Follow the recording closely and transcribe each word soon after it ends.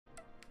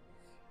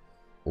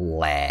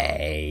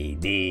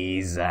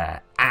Ladies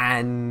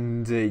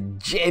and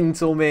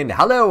gentlemen,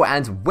 hello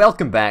and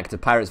welcome back to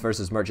Pirates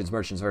vs. Merchants,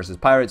 Merchants vs.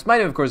 Pirates. My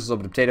name, of course, is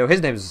Open Potato.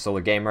 His name is the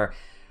Solar Gamer.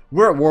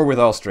 We're at war with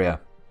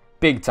Austria.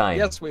 Big time.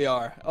 Yes, we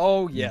are.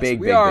 Oh, yes.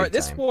 Big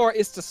This time. war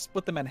is to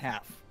split them in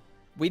half.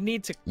 We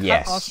need to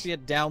cut Austria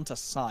down to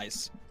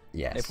size.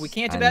 Yes. If we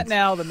can't do that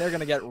now, then they're going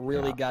to get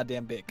really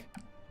goddamn big.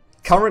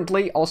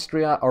 Currently,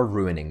 Austria are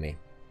ruining me.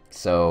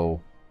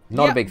 So,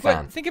 not a big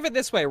fan. Think of it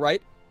this way,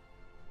 right?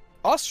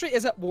 Austria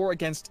is at war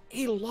against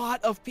a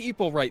lot of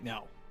people right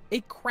now.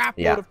 A crap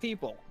load of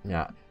people.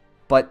 Yeah.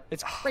 But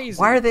it's crazy.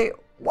 Why are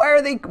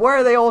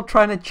they all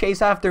trying to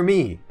chase after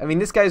me? I mean,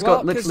 this guy's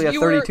got literally a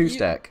 32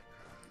 stack.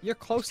 You're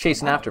close. He's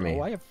chasing after me.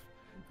 I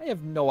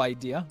have no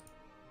idea.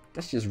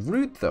 That's just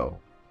rude, though.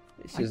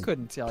 It's just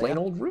couldn't tell plain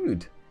old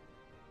rude.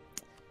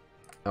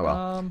 Oh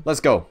well.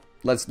 Let's go.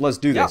 Let's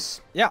do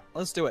this. Yeah,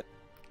 let's do it.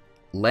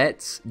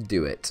 Let's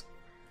do it.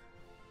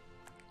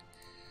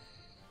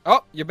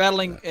 Oh, you're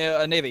battling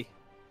a navy.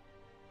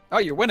 Oh,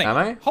 you're winning. Am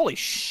I? Holy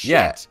shit.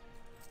 Yeah.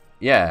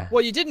 Yeah.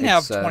 Well, you didn't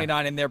have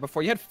 29 in there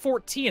before. You had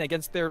 14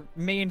 against their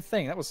main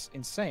thing. That was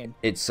insane.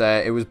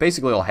 It was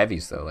basically all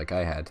heavies though, like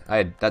I had.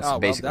 That's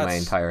basically my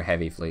entire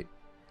heavy fleet.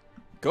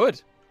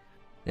 Good.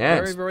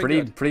 Yeah, it's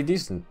pretty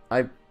decent.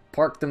 I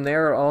parked them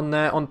there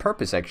on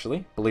purpose,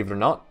 actually. Believe it or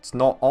not, it's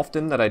not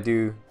often that I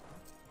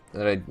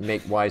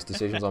make wise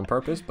decisions on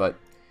purpose, but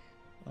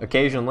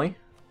occasionally,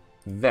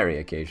 very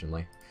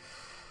occasionally.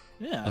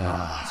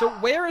 Yeah. So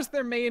where is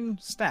their main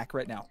stack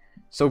right now?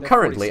 So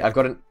currently, I've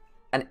got an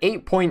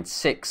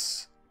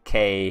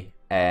 8.6k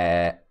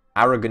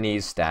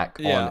Aragonese stack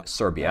on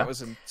Serbia. That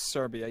was in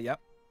Serbia. Yep.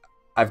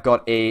 I've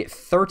got a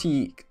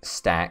 30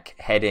 stack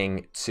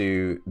heading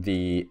to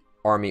the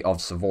Army of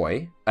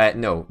Savoy.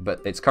 No,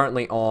 but it's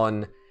currently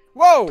on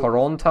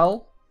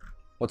Torontal.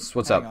 What's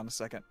up? Hang on a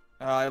second.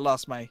 I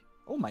lost my...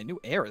 Oh, my new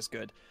air is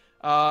good.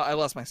 I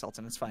lost my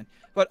Sultan. It's fine.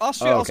 But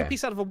Austria also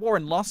pieced out of a war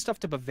and lost stuff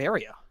to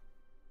Bavaria.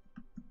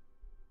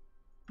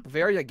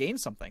 Bavaria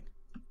gained something.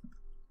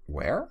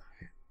 Where?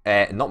 Must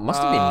have been not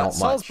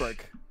much.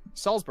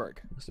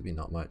 Salzburg. Must have been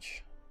not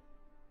much.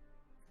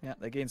 Yeah,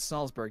 they gained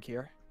Salzburg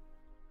here.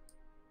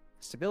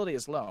 Stability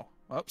is low.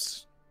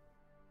 Oops.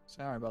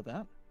 Sorry about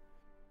that.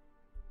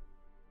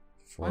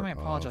 Why am I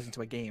apologizing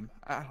to a game?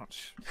 I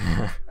don't.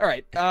 All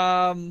right.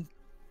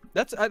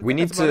 We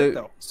need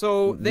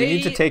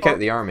to take out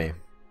the army.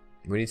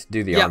 We need to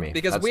do the army. Yeah,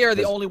 because we are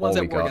the only ones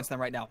at war against them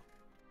right now.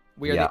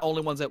 We are the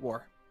only ones at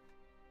war.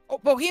 Oh,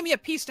 Bohemia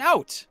pieced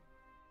out.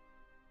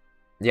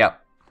 Yeah.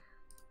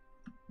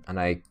 And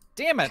I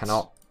damn it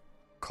cannot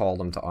call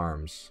them to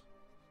arms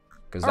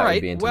because that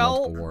would be into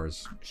multiple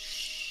wars.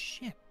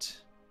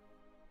 Shit.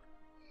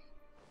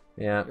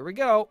 Yeah. Here we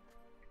go.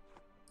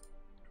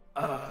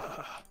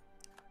 I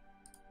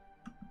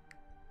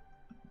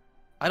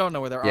don't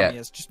know where their army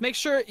is. Just make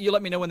sure you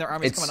let me know when their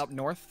army is coming up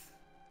north.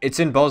 It's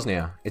in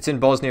Bosnia. It's in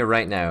Bosnia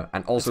right now,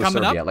 and also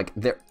Serbia. Up? Like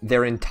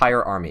their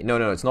entire army.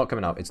 No, it's not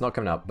coming up. It's not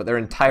coming up. But their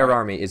entire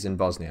army is in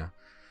Bosnia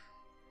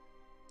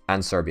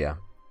and Serbia.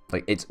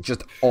 Like it's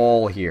just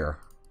all here.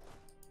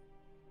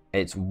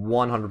 It's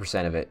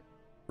 100% of it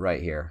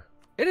right here.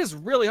 It is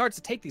really hard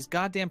to take these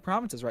goddamn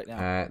provinces right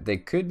now. They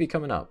could be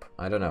coming up.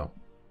 I don't know.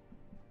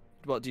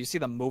 Well, do you see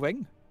them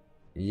moving?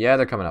 Yeah,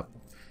 they're coming up.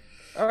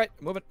 All right,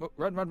 move it.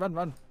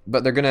 Run.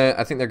 But they're gonna.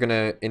 I think they're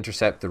gonna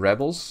intercept the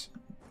rebels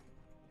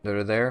that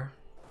are there.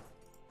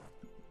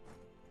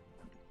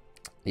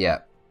 Yeah,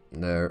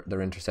 they're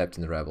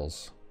intercepting the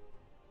rebels.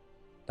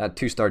 That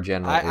 2-star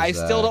general. I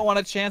still don't want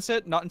to chance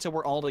it. Not until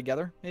we're all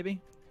together,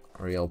 maybe.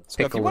 Real.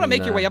 So if you want to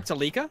make your way up to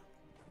Lika,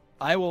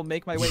 I will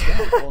make my way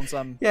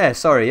down. Yeah,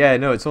 sorry. Yeah,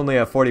 no, it's only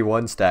a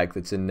 41 stack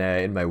that's in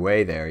my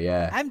way there.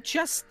 Yeah. I'm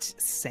just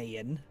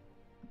saying.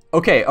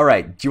 Okay, all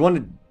right. Do you want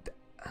to?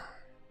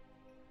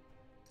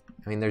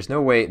 I mean, there's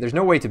no way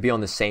to be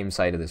on the same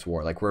side of this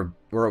war. Like we're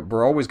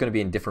always going to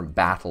be in different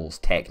battles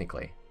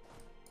technically.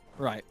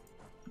 Right.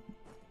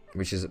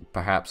 Which is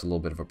perhaps a little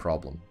bit of a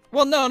problem.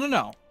 Well,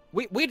 no.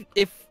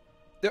 It's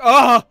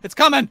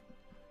coming.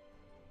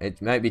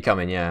 It might be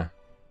coming, yeah.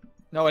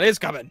 No, it is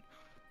coming.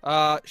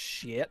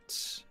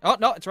 Shit. Oh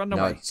no, it's running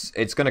away.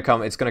 It's gonna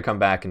come. It's gonna come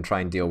back and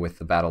try and deal with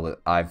the battle that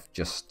I've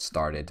just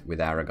started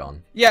with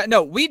Aragon. Yeah,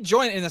 no, we'd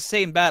join in the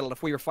same battle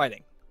if we were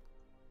fighting.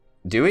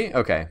 Do we?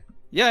 Okay.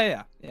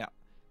 Yeah.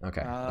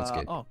 Okay, that's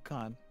good. Oh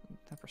god,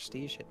 that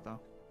prestige hit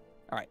though.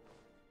 All right.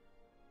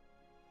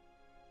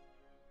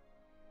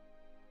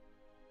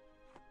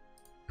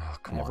 Oh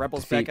come on.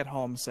 Rebels back at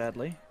home,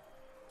 sadly.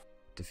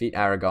 Defeat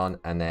Aragon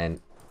and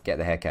then get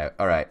the heck out.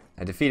 All right,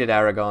 I defeated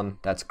Aragon.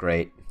 That's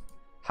great.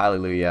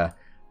 Hallelujah.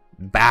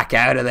 Back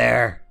out of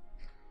there.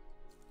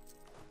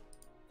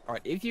 All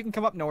right, if you can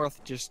come up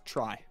north, just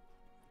try,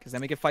 because then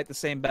we can fight the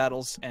same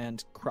battles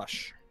and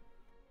crush.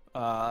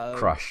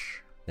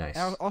 Crush. Nice.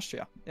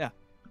 Austria, yeah.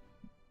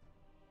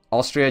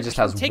 Austria just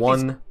has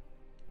one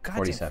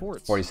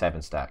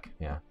 47 stack,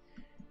 yeah.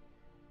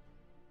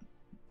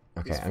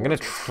 Okay, I'm gonna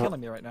try.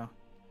 Killing me right now.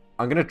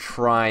 I'm gonna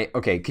try.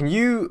 Okay, can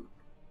you?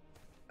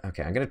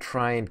 Okay, I'm gonna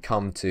try and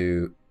come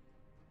to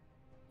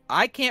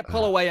I can't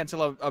pull away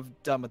until I'm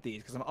done with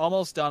these, because I'm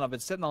almost done. I've been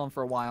sitting on them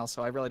for a while,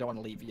 so I really don't want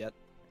to leave yet.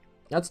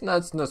 That's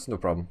no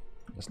problem.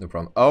 That's no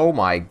problem. Oh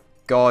my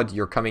god,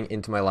 you're coming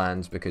into my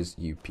lands because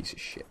you piece of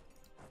shit.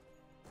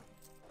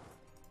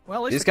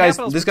 Well, at least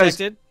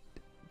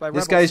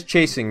this guy's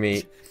chasing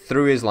me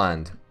through his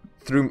land,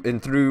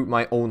 through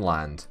my own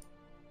land.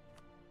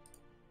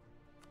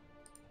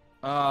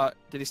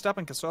 Did he stop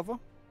in Kosovo?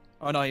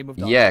 Oh no, he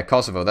moved on. Yeah,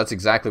 Kosovo. That's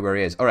exactly where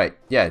he is. All right,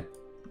 yeah,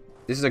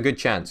 this is a good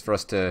chance for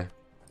us to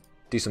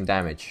do some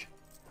damage.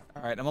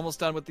 All right, I'm almost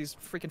done with these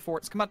freaking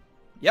forts. Come on.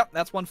 Yep,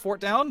 that's one fort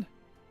down.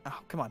 Oh,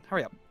 come on,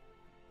 hurry up.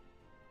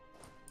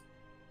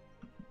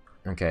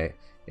 Okay,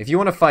 if you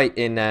want to fight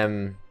in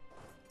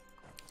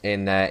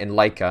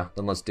Laika,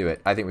 then let's do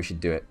it. I think we should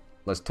do it.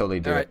 Let's totally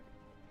do it.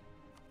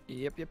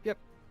 Yep.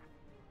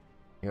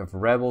 You have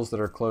rebels that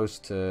are close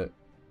to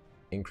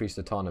increased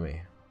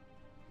autonomy.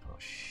 Oh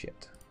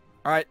shit.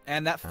 All right,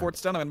 and that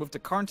fort's done. I'm gonna move to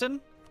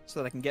Carnton so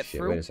that I can get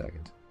through. Wait a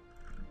second.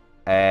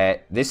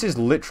 This is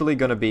literally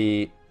gonna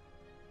be.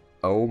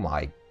 Oh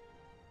my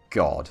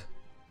god.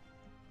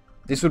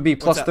 This would be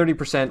plus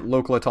 30%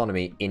 local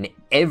autonomy in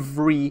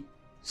every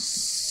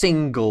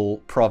single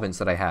province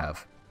that I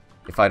have,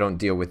 if I don't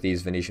deal with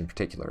these Venetian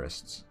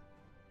particularists.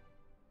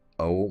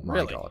 Oh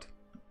my god.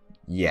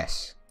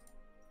 Yes.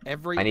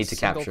 I need to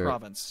capture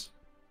province.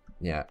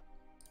 Yeah.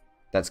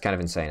 That's kind of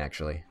insane,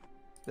 actually.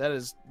 That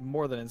is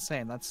more than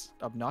insane. That's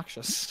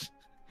obnoxious.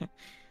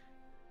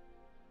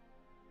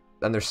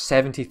 And there's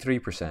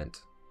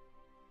 73%.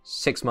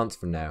 6 months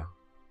from now.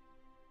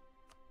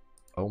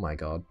 Oh my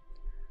god.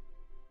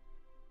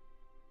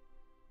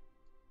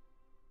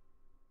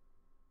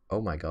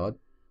 Oh my god.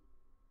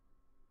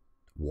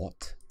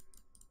 What?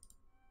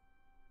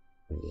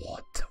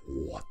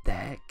 What the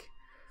heck?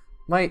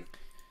 My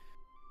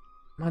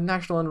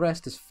national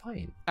unrest is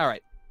fine.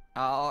 Alright.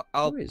 I'll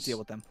deal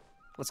with them.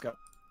 Let's go.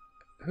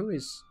 Who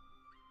is...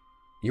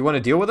 You want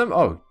to deal with them?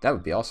 Oh, that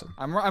would be awesome.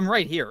 I'm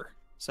right here,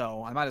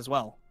 so I might as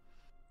well.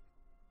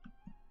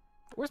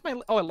 Where's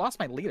my... Oh, I lost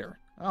my leader.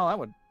 Oh, that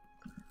would...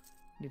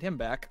 Need him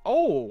back.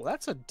 Oh,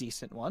 that's a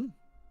decent one.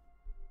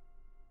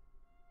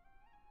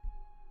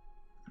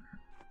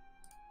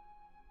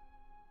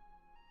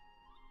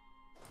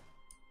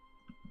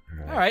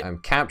 All right. I'm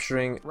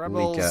capturing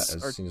Rebels Lika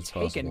as soon as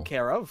possible. Taken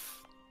care of.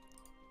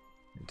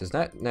 Does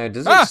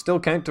it still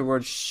count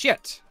towards...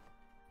 Shit!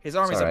 His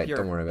army's up here.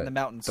 Don't worry about in the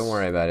mountains. Don't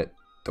worry about it.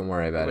 Don't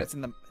worry about it. It's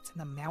in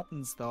the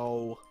mountains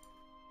though.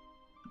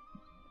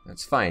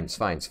 That's fine. It's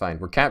fine. It's fine.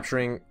 We're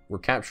capturing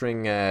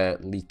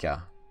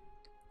Lika,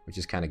 which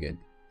is kind of good.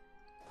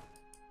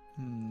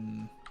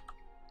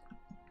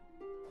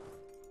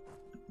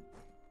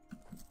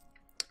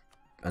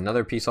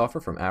 Another peace offer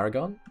from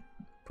Aragon.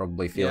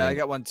 Probably feeling. Yeah, I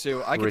got one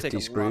too. I can take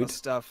a lot of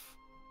stuff.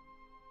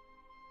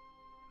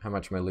 How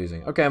much am I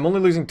losing? Okay, I'm only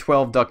losing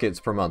 12 ducats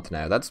per month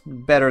now. That's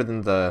better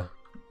than the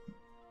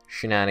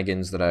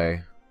shenanigans that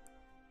I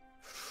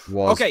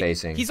was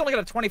facing. He's only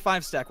got a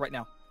 25 stack right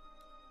now.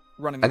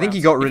 Running. I think he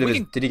got rid of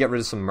his. Did he get rid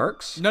of some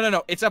mercs?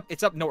 No. It's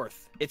up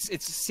north. It's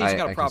seizing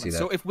out a province.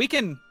 So if we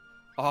can,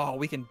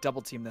 we can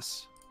double team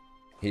this.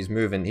 He's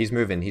moving. He's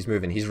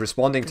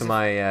responding to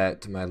my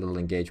little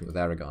engagement with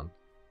Aragon.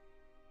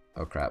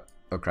 Oh crap.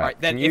 Oh crap.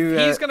 Alright, then if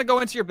he's gonna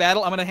go into your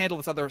battle, I'm gonna handle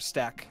this other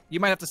stack. You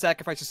might have to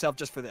sacrifice yourself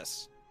just for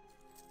this.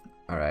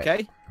 Alright.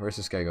 Okay? Where's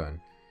this guy going?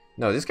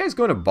 No, this guy's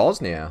going to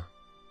Bosnia.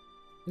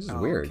 This is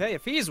weird. Okay,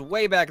 if he's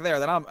way back there,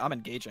 then I'm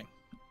engaging.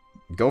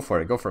 Go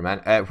for it,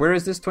 man. Where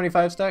is this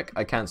 25 stack?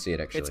 I can't see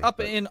it actually. It's up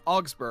in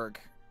Augsburg.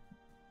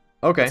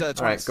 Okay,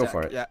 alright, go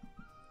for it. Yeah.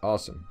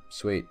 Awesome.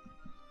 Sweet.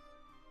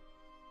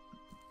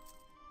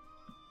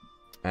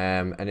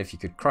 And if you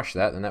could crush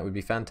that, then that would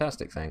be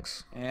fantastic,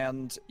 thanks.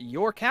 And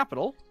your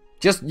capital...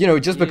 Just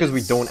because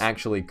we don't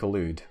actually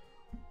collude.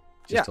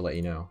 Just to let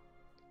you know.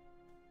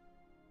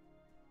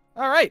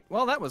 Alright,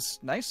 well that was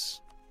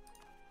nice.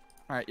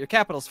 Alright, your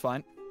capital's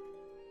fine.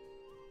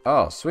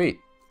 Oh, sweet.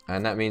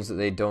 And that means that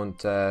they don't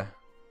get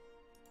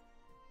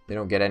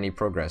any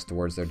progress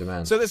towards their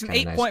demands. So there's an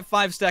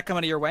 8.5 stack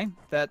coming your way,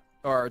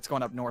 or it's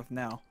going up north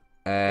now.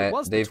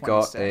 They've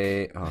got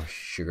a... Oh,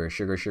 sugar.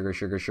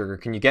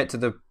 Can you get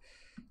to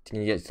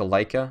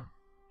Laika?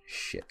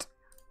 Shit.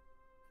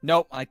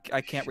 Nope, I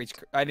can't reach...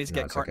 I need to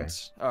get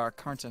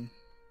Carnton.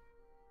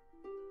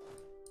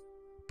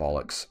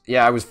 Bollocks.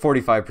 Yeah, I was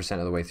 45%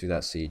 of the way through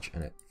that siege,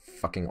 and it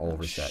fucking all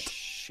reset.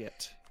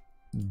 Shit.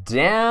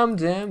 Damn.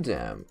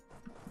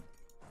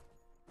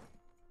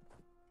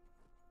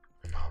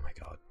 Oh my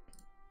god.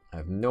 I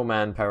have no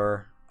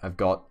manpower. I've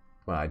got...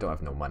 Well, I don't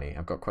have no money.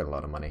 I've got quite a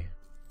lot of money.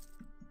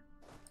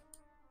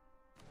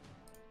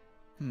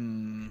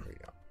 There we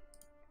go.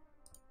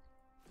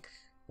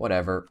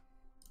 Whatever.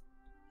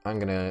 I'm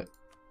gonna...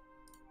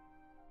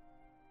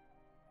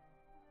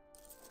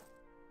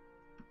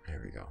 There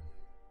we go.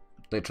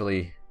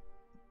 Literally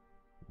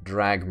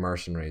drag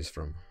mercenaries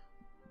from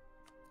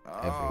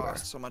everywhere.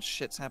 So much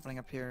shit's happening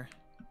up here.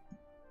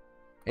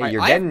 Hey,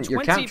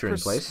 you're capturing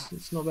place.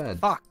 It's not bad.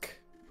 Fuck.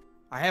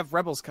 I have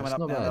rebels coming up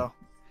now, though.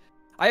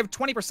 I have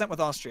 20%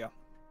 with Austria.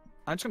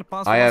 I'm just gonna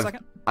pause for 1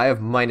 second. I have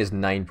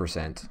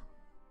 -9%.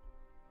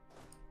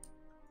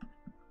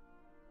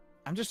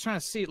 I'm just trying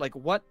to see, like,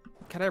 what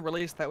could I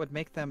release that would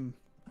make them...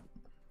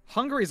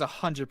 Hungary's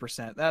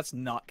 100%. That's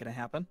not going to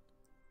happen.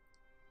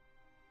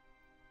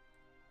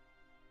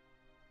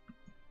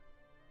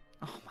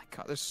 Oh my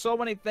god, there's so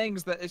many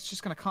things that it's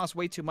just going to cost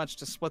way too much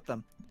to split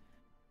them.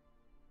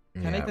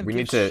 Can I make them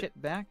give shit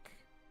back?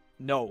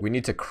 No. We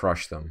need to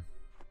crush them.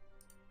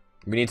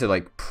 We need to,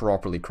 like,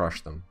 properly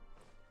crush them.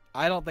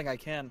 I don't think I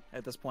can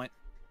at this point.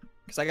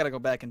 Because I got to go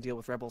back and deal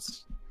with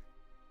rebels.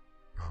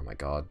 Oh my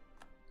god.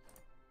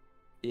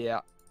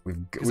 Yeah.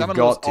 We've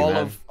got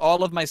to,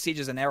 all of my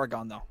sieges in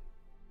Aragon, though.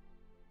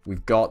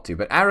 We've got to.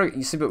 But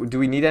you see, but do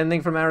we need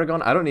anything from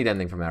Aragon? I don't need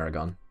anything from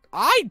Aragon.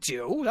 I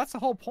do. That's the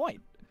whole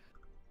point.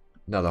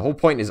 No, the whole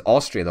point is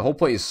Austria. The whole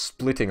point is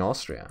splitting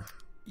Austria.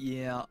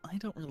 Yeah, I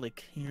don't really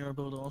care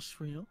about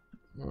Austria.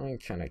 I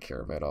kind of care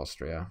about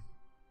Austria.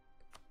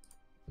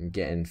 I'm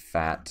getting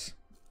fat.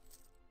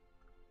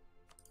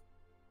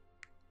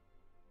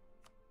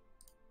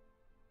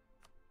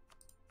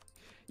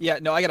 Yeah,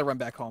 no, I gotta run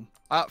back home.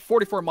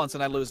 44 months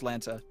and I lose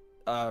land to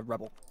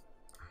rebel.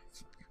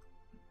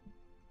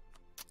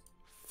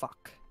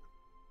 Fuck.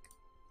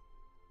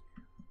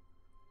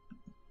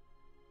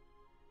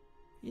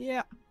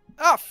 Yeah.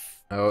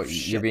 Oh,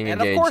 shit. You're being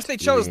engaged. And of course they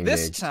chose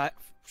this time.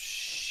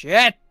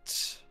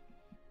 Shit.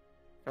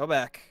 Go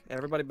back.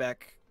 Everybody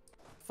back.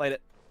 Fight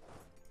it.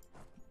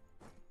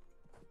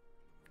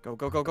 Go,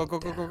 go, go, go, go,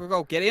 go, go, go,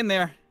 go. Get in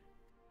there.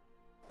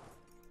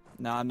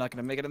 No, I'm not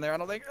gonna make it in there, I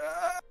don't think.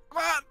 Come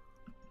on.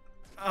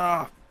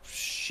 Oh,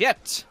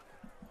 shit.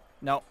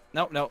 No,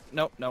 no, no,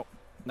 no, no,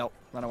 no.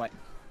 Run away.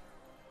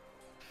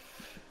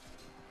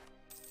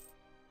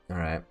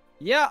 Alright.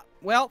 Yeah,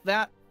 well,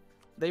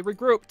 they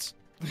regrouped.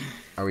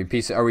 Are we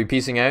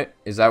piecing out?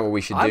 Is that what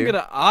we should do?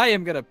 I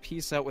am gonna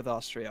piece out with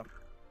Austria.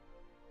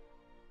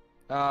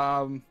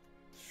 We've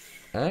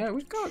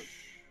got...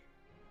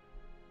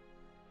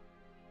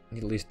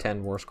 Need at least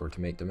 10 war score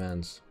to make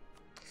demands.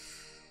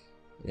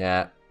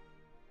 Yeah.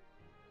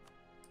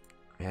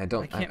 Yeah,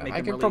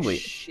 I can probably...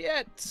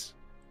 Shit.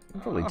 I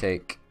can probably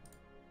take...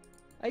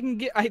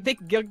 I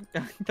think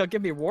they'll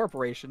give me war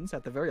operations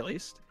at the very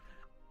least.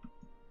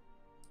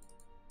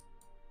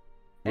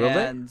 Will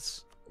they?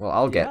 Well,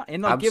 I'll get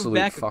and they'll absolute give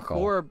back fuck a all.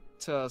 corps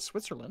to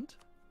Switzerland.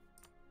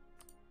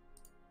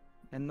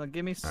 And they'll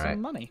give me some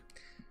money.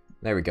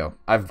 There we go.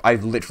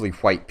 I've literally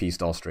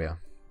white-pieced Austria.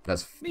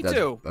 That's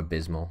too.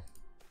 Abysmal.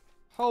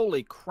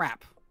 Holy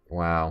crap.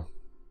 Wow.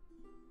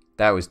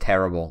 That was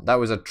terrible. That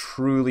was a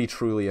truly,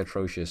 truly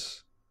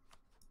atrocious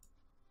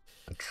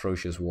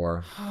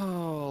war.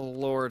 Oh,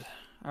 Lord.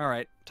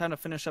 Alright, time to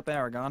finish up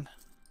Aragon.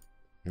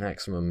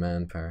 Maximum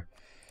manpower.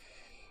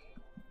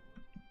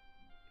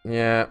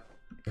 Yeah.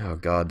 Oh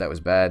god, that was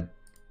bad.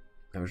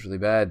 That was really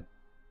bad.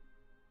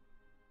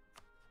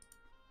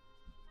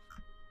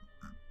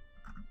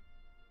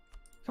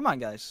 Come on,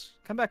 guys.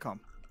 Come back home.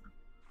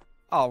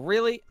 Oh,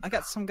 really? I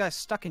got some guy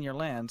stuck in your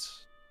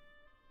lands.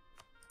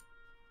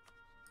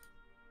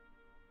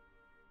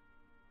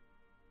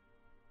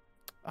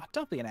 Oh,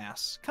 don't be an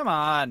ass. Come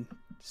on.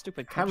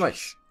 Stupid country. How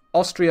much?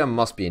 Austria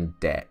must be in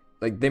debt.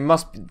 Like, they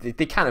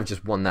can't have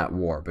just won that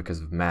war because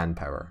of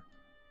manpower.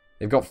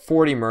 They've got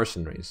 40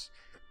 mercenaries.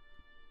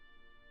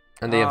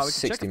 And they have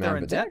 60 men,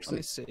 but they actually...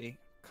 Let me see.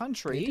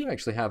 Country. They do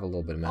actually have a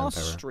little bit of manpower.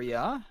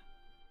 Austria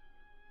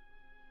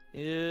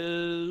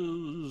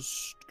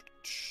is...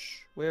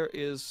 Where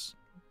is...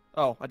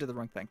 Oh, I did the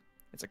wrong thing.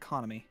 It's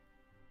economy.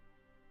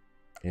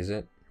 Is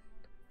it?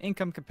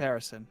 Income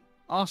comparison.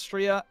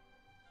 Austria,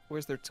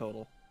 where's their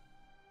total?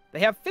 They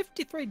have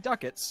 53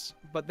 ducats,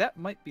 but that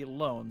might be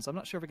loans. I'm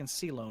not sure if we can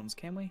see loans,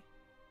 can we?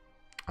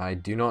 I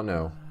do not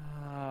know.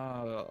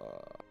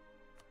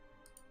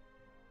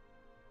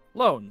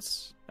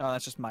 Loans. Oh,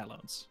 that's just my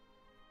loans.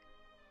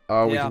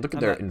 Oh, we can look at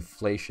their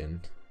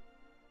inflation.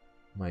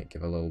 Might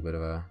give a little bit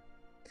of a...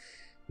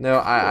 No,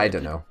 I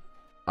don't know.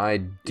 I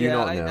do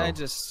not know.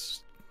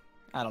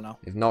 I don't know.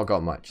 They've not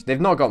got much.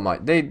 They've not got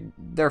much.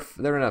 They're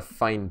in a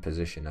fine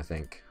position, I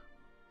think.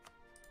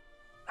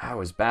 That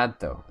was bad,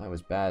 though. That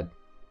was bad.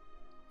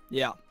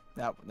 Yeah,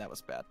 that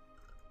was bad.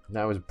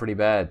 That was pretty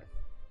bad.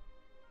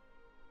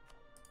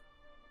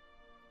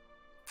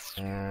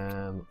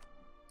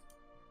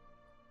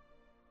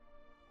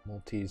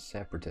 Maltese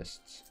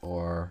separatists,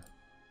 or...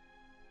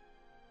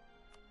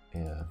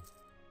 Yeah.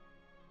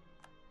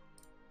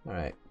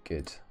 Alright,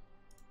 good.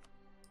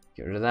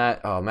 Get rid of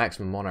that. Oh,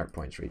 maximum monarch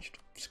points reached.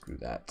 Screw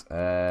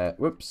that.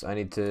 Whoops, I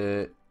need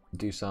to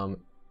do some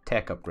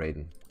tech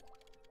upgrading.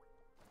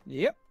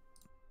 Yep.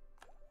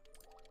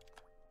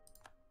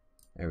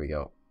 There we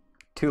go.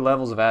 2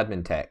 levels of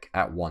admin tech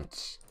at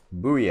once.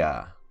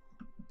 Booyah.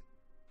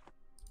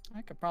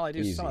 I could probably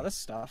do some of this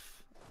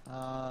stuff.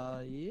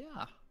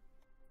 Yeah.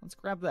 Let's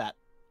grab that.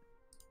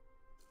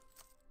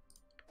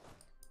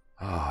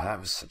 Oh, that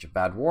was such a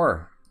bad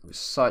war. It was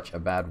such a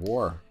bad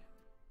war.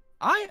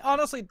 I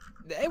honestly...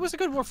 It was a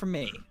good war for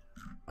me.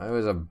 It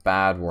was a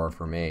bad war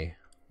for me.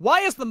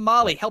 Why is the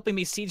Mali helping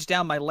me siege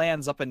down my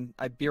lands up in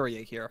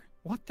Iberia here?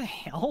 What the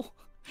hell?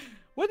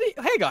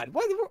 Hang on.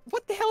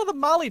 What the hell are the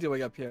Mali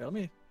doing up here? Let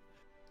me.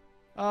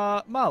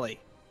 Mali.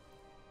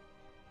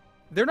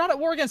 They're not at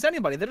war against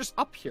anybody. They're just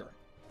up here.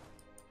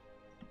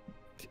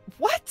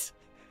 What?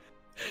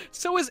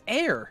 So is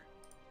Air.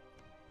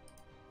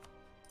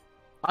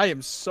 I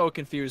am so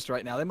confused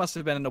right now. They must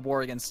have been in a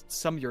war against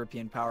some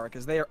European power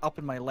because they are up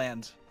in my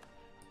land.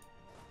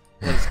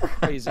 That is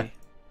crazy.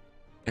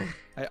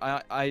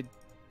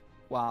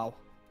 Wow.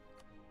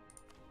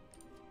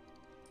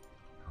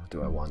 What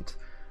do I want?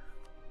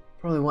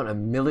 Probably want a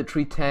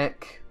military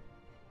tech.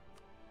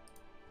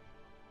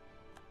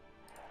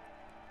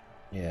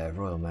 Yeah,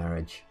 royal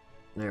marriage.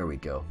 There we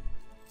go.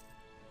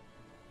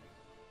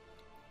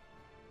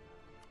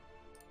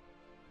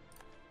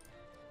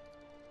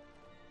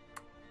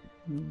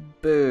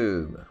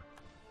 Boom.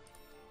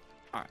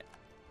 Alright.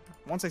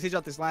 Once I siege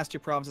out these last two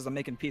provinces, I'm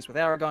making peace with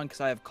Aragon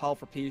because I have call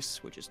for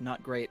peace, which is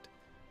not great.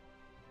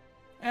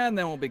 And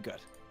then we'll be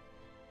good.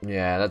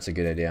 Yeah, that's a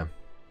good idea.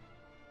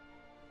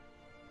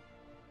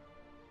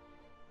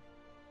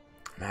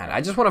 Man,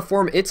 I just want to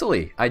form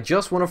Italy. I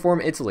just want to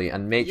form Italy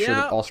and make sure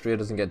that Austria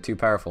doesn't get too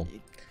powerful.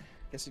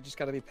 Guess you just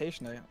got to be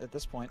patient at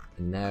this point.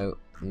 Now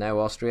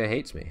Austria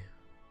hates me.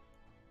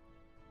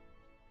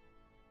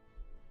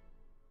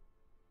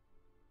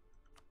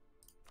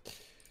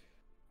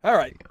 All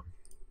right.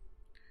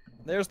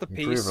 There's the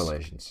peace. Improve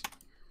relations.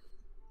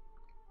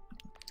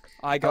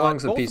 I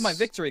got both of my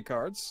victory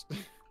cards.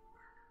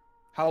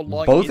 How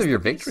long? Both of your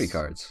victory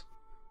cards.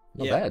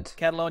 Not bad.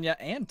 Catalonia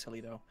and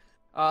Toledo.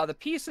 The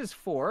peace is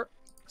for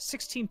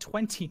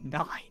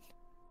 1629.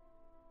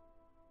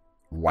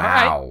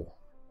 Wow. Right.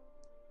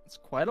 It's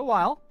quite a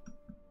while.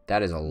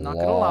 That is a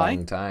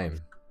long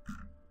time.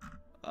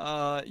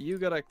 You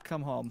gotta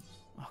come home.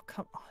 Oh,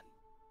 come on.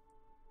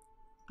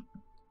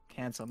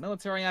 Cancel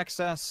military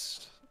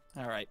access.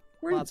 All right.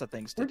 Lots of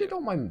things to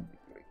do.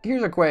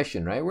 Here's a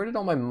question, right? Where did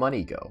all my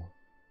money go?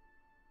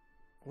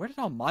 Where did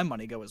all my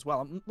money go as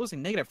well? I'm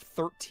losing negative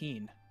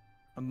 13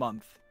 a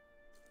month.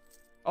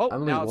 Oh,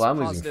 I'm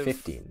losing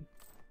 15.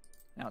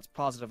 Now it's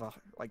positive,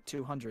 like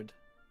 200.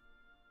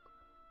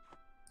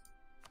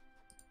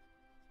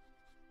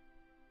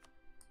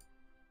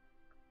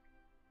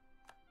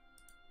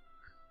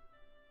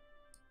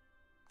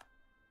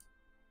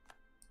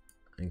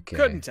 Okay.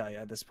 Couldn't tell you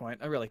at this point.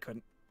 I really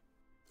couldn't.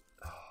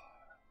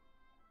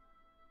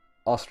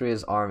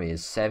 Austria's army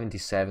is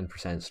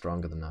 77%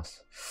 stronger than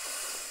us.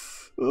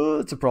 Oh,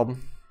 it's a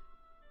problem.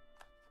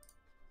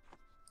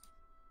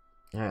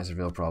 Yeah, it's a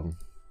real problem.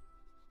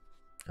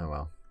 Oh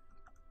well.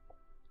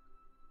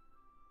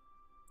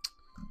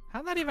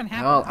 How'd that even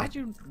happen? How'd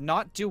you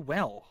not do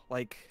well?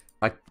 Like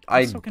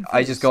I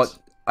just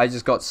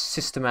got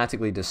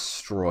systematically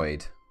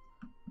destroyed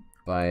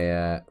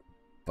by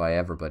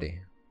everybody.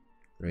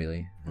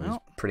 Really, it was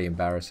pretty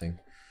embarrassing.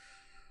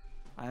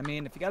 I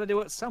mean, if you got to do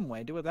it some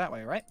way, do it that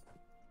way, right?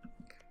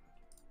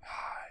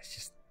 It's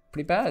just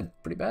pretty bad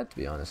to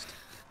be honest.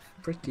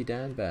 Pretty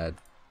damn bad.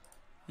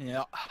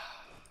 Yeah.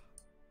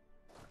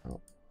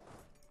 Oh.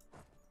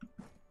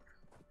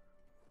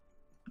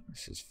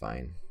 This is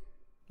fine.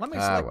 Let me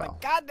select my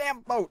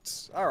goddamn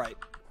boats. All right.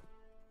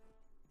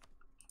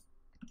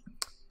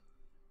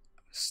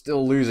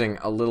 Still losing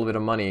a little bit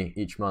of money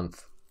each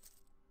month.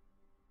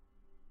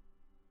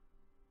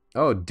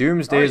 Oh,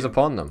 doomsday is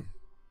upon them.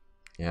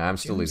 Yeah, I'm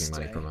still losing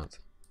money per month.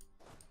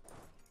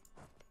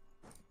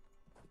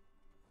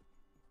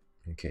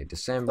 Okay,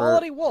 December.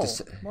 Quality wool.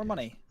 More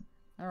money.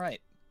 All right.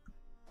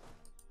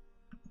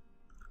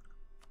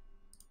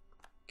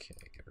 Okay,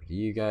 get rid of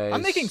you guys.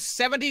 I'm making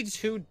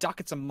 72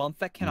 ducats a month.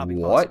 That cannot be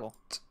possible.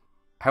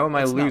 How am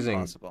I losing?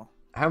 Not possible.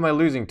 How am I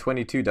losing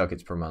 22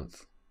 ducats per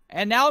month?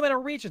 And now I'm in a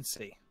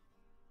regency.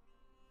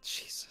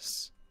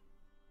 Jesus.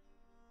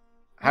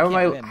 How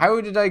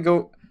did I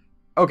go?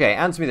 Okay,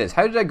 answer me this.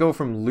 How did I go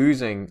from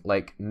losing,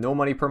 like, no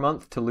money per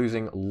month to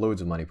losing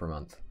loads of money per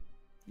month?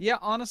 Yeah,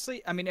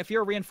 honestly, I mean, if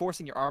you're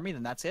reinforcing your army,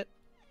 then that's it.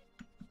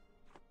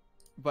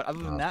 But other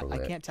than that, I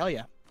can't tell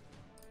you.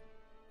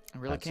 I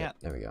really can't.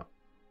 There we go.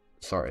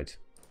 Sorted.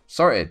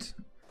 It's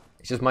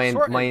just my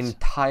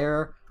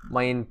entire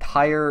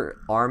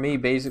army,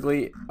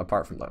 basically,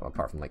 apart from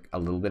like a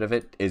little bit of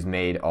it, is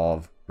made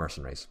of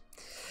mercenaries.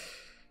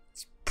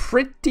 It's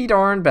pretty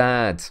darn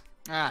bad.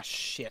 Ah,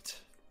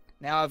 shit.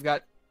 Now I've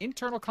got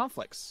internal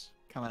conflicts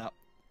coming up.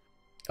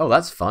 Oh,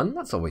 that's fun.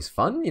 That's always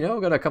fun. You know,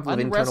 got a couple of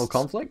internal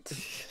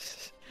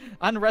conflict.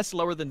 Unrest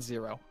lower than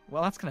 0.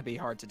 Well, that's going to be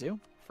hard to do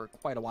for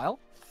quite a while.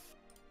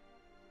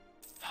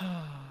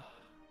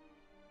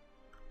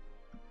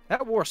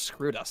 That war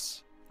screwed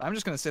us. I'm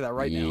just going to say that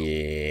right now.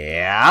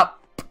 Yep.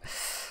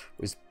 It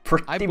was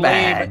pretty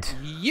bad. I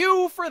blame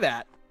you for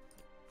that.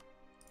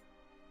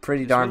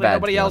 Pretty darn bad.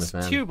 Nobody else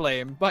to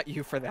blame but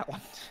you for that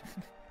one.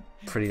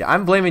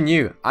 I'm blaming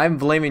you. I'm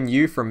blaming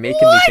you for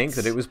making me think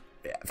that it was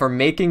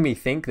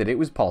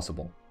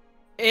possible.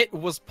 It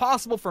was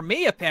possible for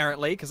me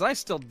apparently because I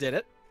still did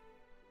it.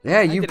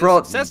 Yeah, you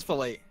brought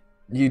successfully.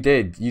 You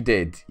did.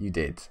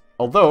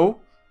 Although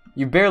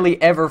You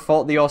barely ever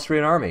fought the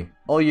Austrian army.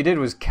 All you did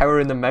was cower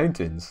in the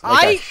mountains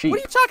like a sheep. What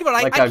are you talking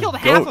about? Like I killed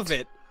half of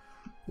it.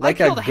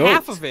 Like I killed a goat.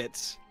 half of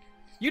it.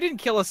 You didn't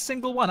kill a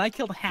single one. I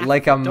killed half.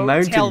 Like of it. a Don't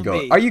mountain tell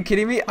goat. me. Are you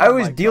kidding me? I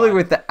was dealing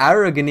with the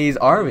Aragonese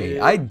army.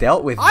 I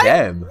dealt with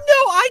them. No,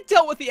 I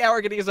dealt with the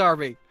Aragonese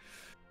army.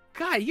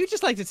 God, you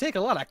just like to take a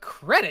lot of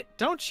credit,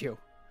 don't you?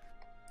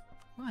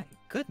 My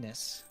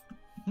goodness.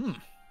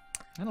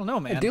 I don't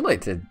know, man. I do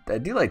like to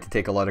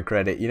take a lot of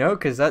credit, you know,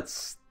 because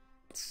that's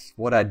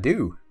what I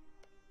do.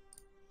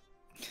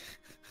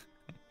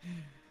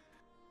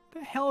 What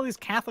the hell are these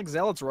Catholic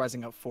zealots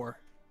rising up for?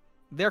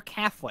 They're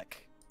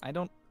Catholic. I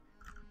don't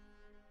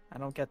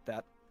get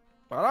that.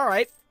 But all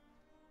right.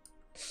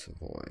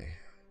 Savoy.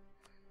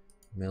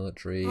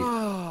 Military.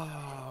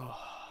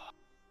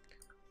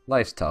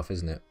 Life's tough,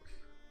 isn't it?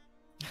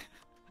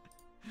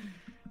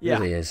 Yeah. It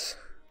really is.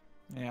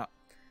 Yeah.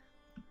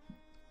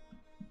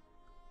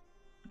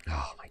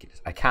 Oh my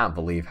goodness. I can't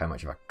believe how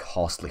much of a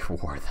costly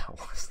war that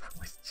was. That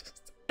was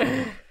just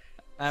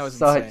that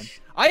was insane.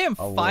 I am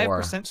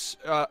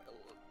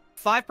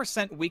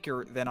 5%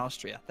 weaker than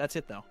Austria. That's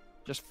it though.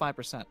 Just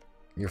 5%.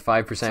 You're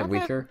 5%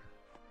 weaker?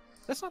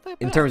 That's not that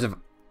bad.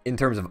 In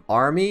terms of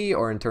army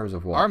or in terms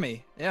of what?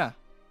 Army, yeah.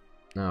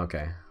 Oh,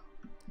 okay.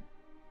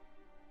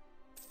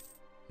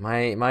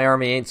 My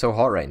army ain't so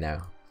hot right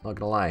now. Not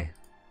gonna lie.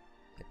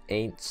 It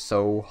ain't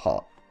so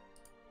hot.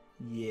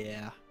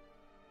 Yeah.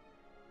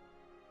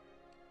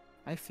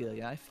 I feel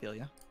ya.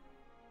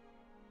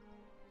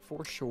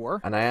 For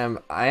sure. And I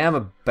am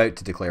about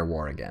to declare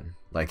war again.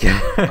 Like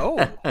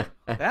oh,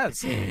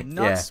 that's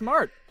not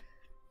smart.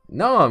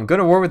 No, I'm going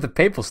to war with the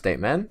Papal State,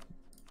 man.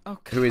 Oh,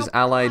 who is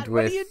allied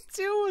with? What are you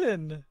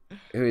doing?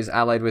 Who is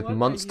allied with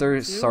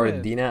Munster,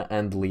 Sardinia,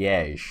 and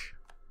Liège?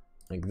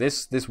 Like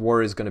this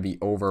war is going to be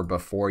over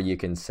before you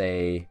can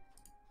say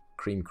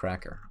cream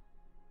cracker.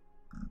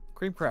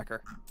 Cream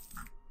cracker.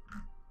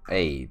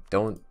 Hey,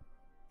 don't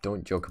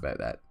joke about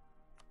that.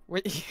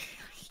 Wait,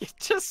 you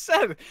just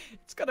said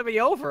it's going to be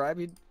over. I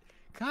mean,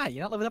 God,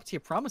 you're not living up to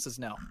your promises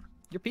now.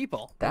 Your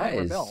people. That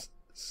is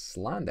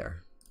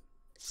slander.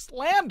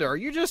 Slander?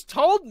 You just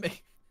told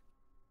me.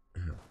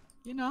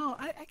 You know,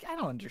 I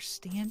don't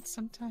understand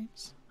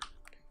sometimes.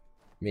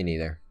 Me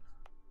neither.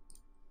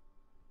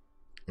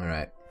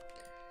 Alright.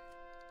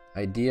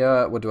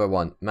 Idea, what do I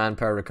want?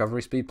 Manpower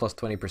recovery speed plus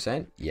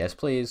 20%? Yes,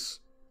 please.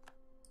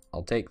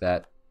 I'll take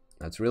that.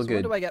 That's real good.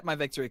 When do I get my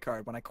victory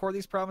card? When I core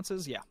these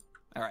provinces? Yeah.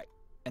 Alright.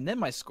 And then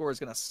my score is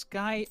going to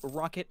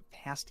skyrocket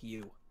past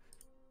you.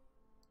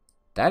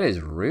 That is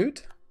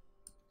rude.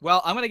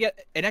 Well, I'm going to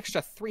get an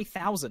extra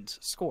 3,000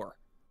 score.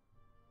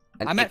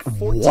 I'm at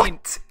 14.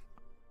 What?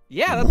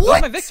 Yeah, that's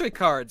all my victory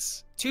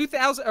cards.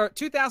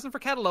 2,000 for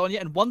Catalonia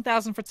and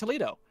 1,000 for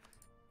Toledo.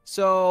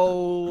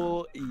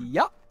 So,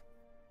 yep.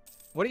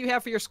 What do you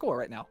have for your score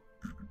right now?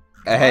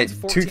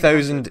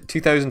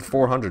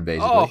 2,400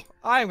 basically. Oh,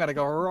 I'm gonna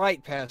go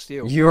right past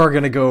you. You are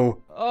gonna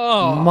go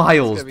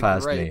miles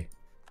past great. me.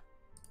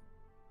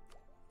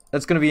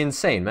 That's gonna be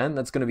insane, man.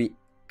 That's gonna be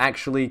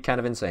actually kind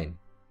of insane.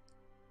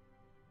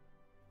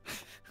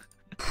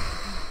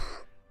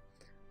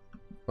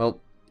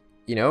 Well,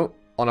 you know,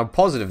 on a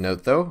positive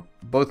note though,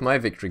 both my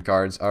victory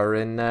cards are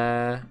in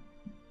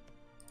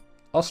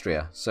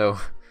Austria. So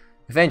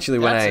eventually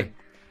when I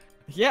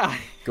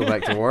go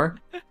back to war,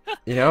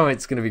 you know,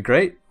 it's gonna be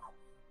great.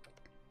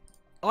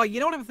 Oh,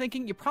 you know what I'm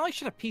thinking? You probably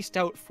should have pieced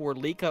out for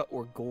Lika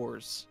or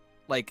Gors,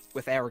 like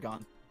with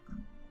Aragon.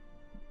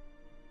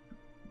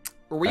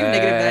 Or were you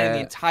negative that in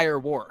the entire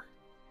war?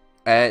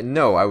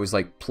 No, I was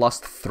like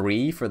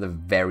 +3 for the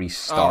very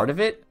start of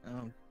it.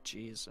 Oh,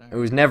 jeez. It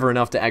was never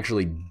enough to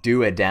actually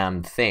do a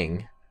damn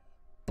thing,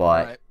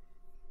 but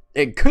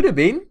it could have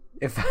been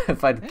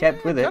if I'd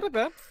kept with it. Could have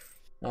been.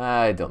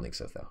 I don't think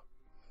so, though.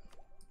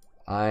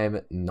 I'm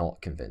not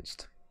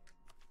convinced.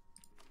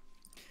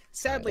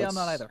 Sadly, I'm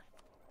not either.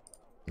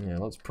 Yeah,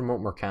 let's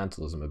promote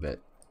mercantilism a bit.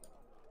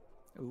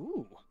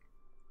 Ooh,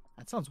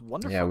 that sounds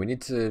wonderful. Yeah, we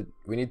need to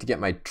get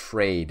my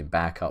trade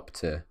back up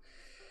to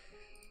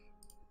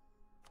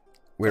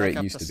where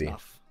it used to be.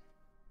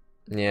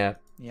 Yeah,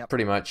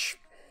 pretty much.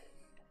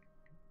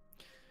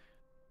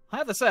 I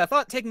have to say, I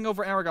thought taking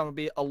over Aragon would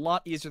be a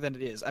lot easier than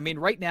it is. I mean,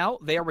 right now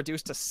they are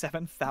reduced to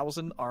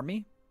 7,000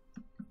 army,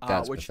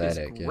 which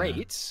pathetic, is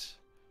great.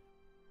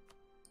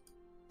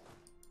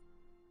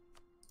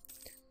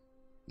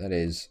 Yeah. That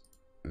is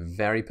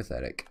very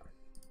pathetic.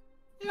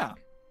 Yeah.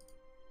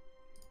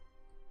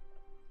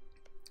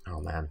 Oh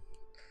man.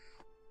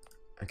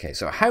 Okay,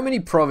 so how many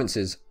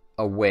provinces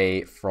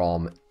away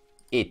from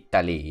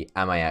Italy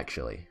am I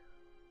actually?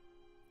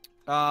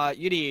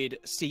 You need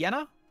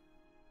Siena,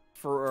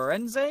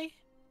 Firenze,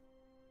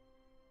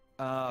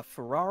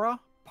 Ferrara,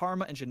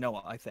 Parma, and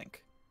Genoa, I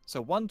think.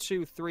 So 1,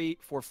 2, 3,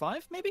 4,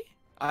 5, maybe?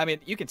 I mean,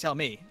 you can tell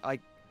me. I'm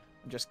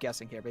just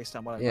guessing here based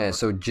on what I remember. Yeah,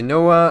 so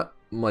Genoa,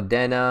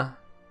 Modena,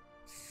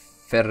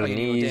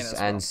 Ferrarese,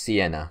 and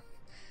Siena.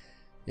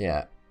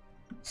 Yeah.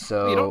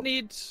 So you don't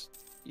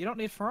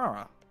need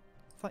Ferrara.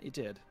 I thought you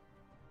did.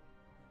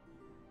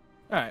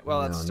 All right.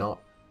 Well, that's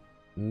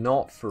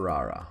not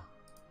Ferrara.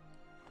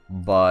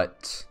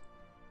 But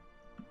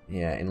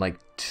yeah, in like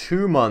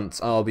 2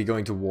 months, I'll be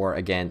going to war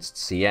against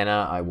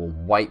Siena. I will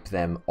wipe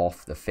them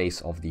off the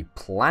face of the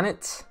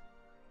planet,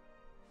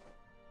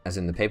 as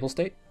in the Papal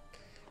State,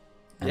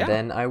 and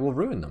then I will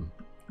ruin them.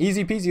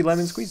 Easy peasy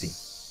lemon squeezy.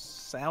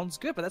 Sounds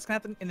good, but that's gonna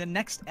happen in the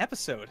next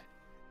episode.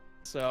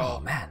 So.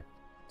 Oh man,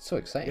 so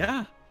exciting!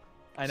 Yeah,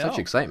 I know. Such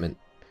excitement.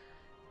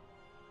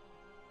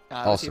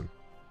 Awesome.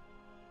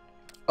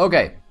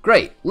 Okay,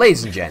 great.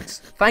 Ladies and gents,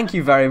 thank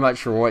you very much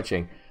for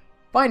watching.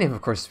 My name,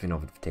 of course, has been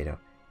Over the Potato.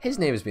 His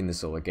name has been The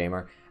Solar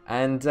Gamer.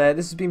 And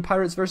this has been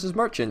Pirates vs.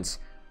 Merchants.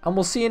 And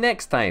we'll see you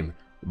next time.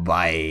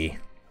 Bye.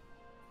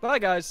 Bye,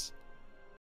 guys.